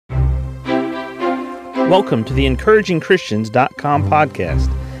Welcome to the EncouragingChristians.com podcast.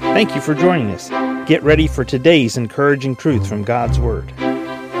 Thank you for joining us. Get ready for today's encouraging truth from God's Word.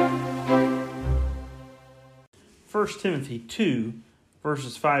 1 Timothy 2,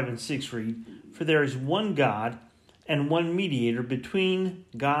 verses 5 and 6 read, "For there is one God and one mediator between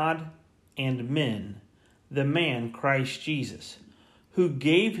God and men, the man Christ Jesus, who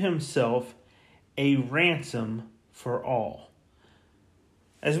gave himself a ransom for all."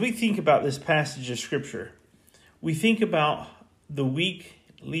 As we think about this passage of Scripture, we think about the week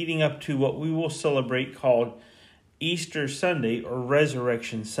leading up to what we will celebrate called Easter Sunday or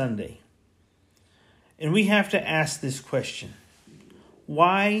Resurrection Sunday. And we have to ask this question: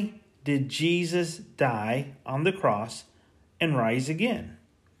 why did Jesus die on the cross and rise again?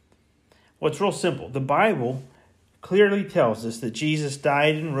 Well, it's real simple. The Bible clearly tells us that Jesus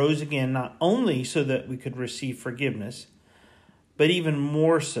died and rose again not only so that we could receive forgiveness, but even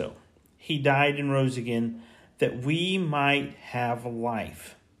more so, he died and rose again that we might have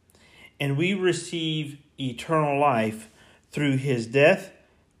life. And we receive eternal life through his death,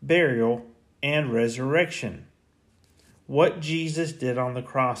 burial, and resurrection. What Jesus did on the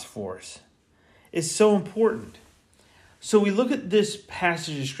cross for us is so important. So we look at this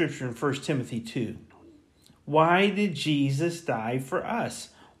passage of Scripture in 1 Timothy 2. Why did Jesus die for us?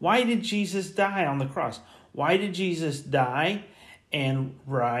 Why did Jesus die on the cross? Why did Jesus die and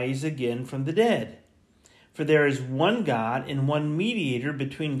rise again from the dead? For there is one God and one mediator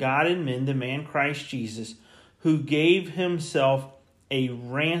between God and men, the man Christ Jesus, who gave himself a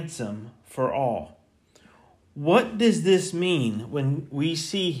ransom for all. What does this mean when we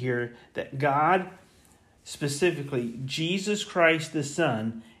see here that God, specifically Jesus Christ the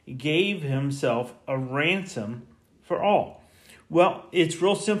Son, gave himself a ransom for all? Well, it's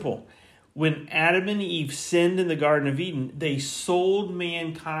real simple. When Adam and Eve sinned in the Garden of Eden, they sold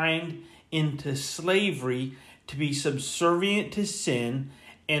mankind into slavery to be subservient to sin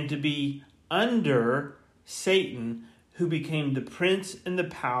and to be under Satan, who became the prince and the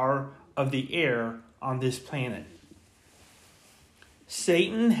power of the air on this planet.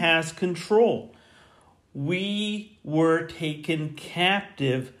 Satan has control. We were taken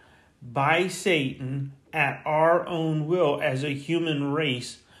captive by Satan at our own will as a human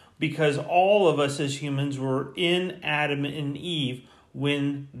race, because all of us as humans were in Adam and Eve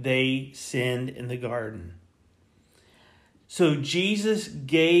when they sinned in the garden. So Jesus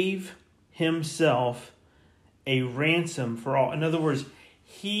gave himself a ransom for all. In other words,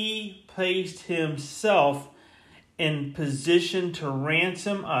 he placed himself in position to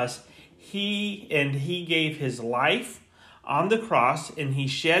ransom us. He gave his life on the cross, and he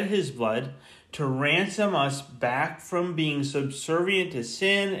shed his blood to ransom us back from being subservient to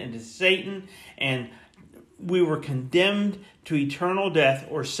sin and to Satan, and we were condemned to eternal death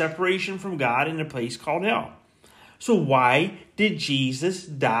or separation from God in a place called hell. So why did Jesus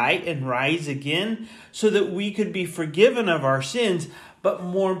die and rise again? So that we could be forgiven of our sins, but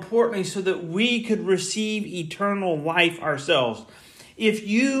more importantly, so that we could receive eternal life ourselves. If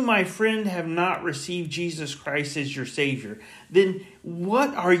you, my friend, have not received Jesus Christ as your Savior, then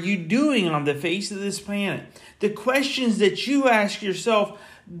what are you doing on the face of this planet? The questions that you ask yourself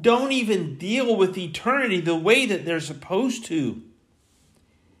don't even deal with eternity the way that they're supposed to.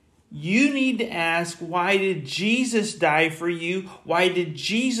 You need to ask, why did Jesus die for you? Why did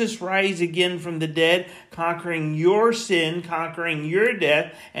Jesus rise again from the dead, conquering your sin, conquering your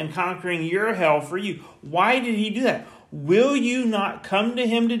death, and conquering your hell for you? Why did he do that? Will you not come to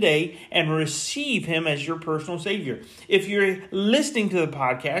him today and receive him as your personal Savior? If you're listening to the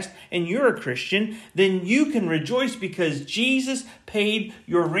podcast and you're a Christian, then you can rejoice because Jesus paid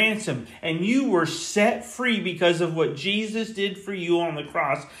your ransom and you were set free because of what Jesus did for you on the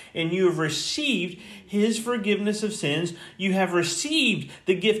cross, and you have received his forgiveness of sins. You have received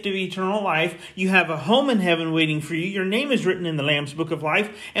the gift of eternal life. You have a home in heaven waiting for you. Your name is written in the Lamb's Book of Life,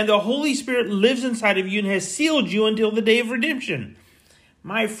 and the Holy Spirit lives inside of you and has sealed you until the day of redemption.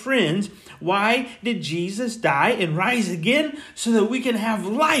 My friends, why did Jesus die and rise again? So that we can have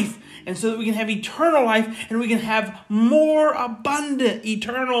life, and so that we can have eternal life, and we can have more abundant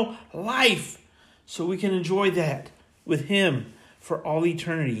eternal life, so we can enjoy that with him for all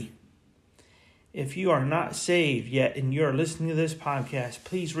eternity. If you are not saved yet and you're listening to this podcast,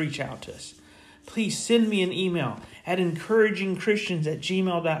 please reach out to us. Please send me an email at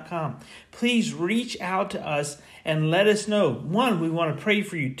encouragingchristians@gmail.com. Please reach out to us and let us know. 1, we want to pray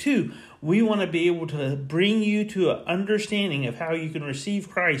for you. 2, we want to be able to bring you to an understanding of how you can receive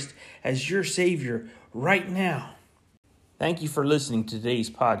Christ as your Savior right now. Thank you for listening to today's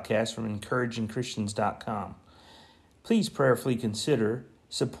podcast from encouragingchristians.com. Please prayerfully consider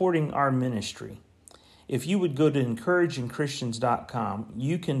supporting our ministry. If you would go to encouragingchristians.com,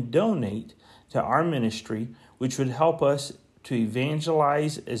 you can donate to our ministry, which would help us to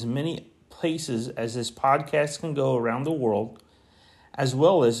evangelize as many places as this podcast can go around the world, as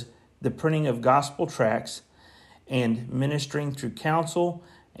well as the printing of gospel tracts and ministering through counsel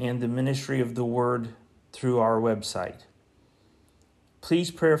and the ministry of the word through our website.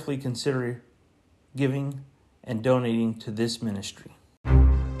 Please prayerfully consider giving and donating to this ministry.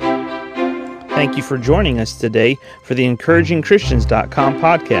 Thank you for joining us today for the EncouragingChristians.com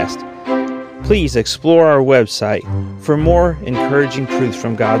podcast. Please explore our website for more encouraging truths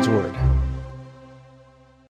from God's Word.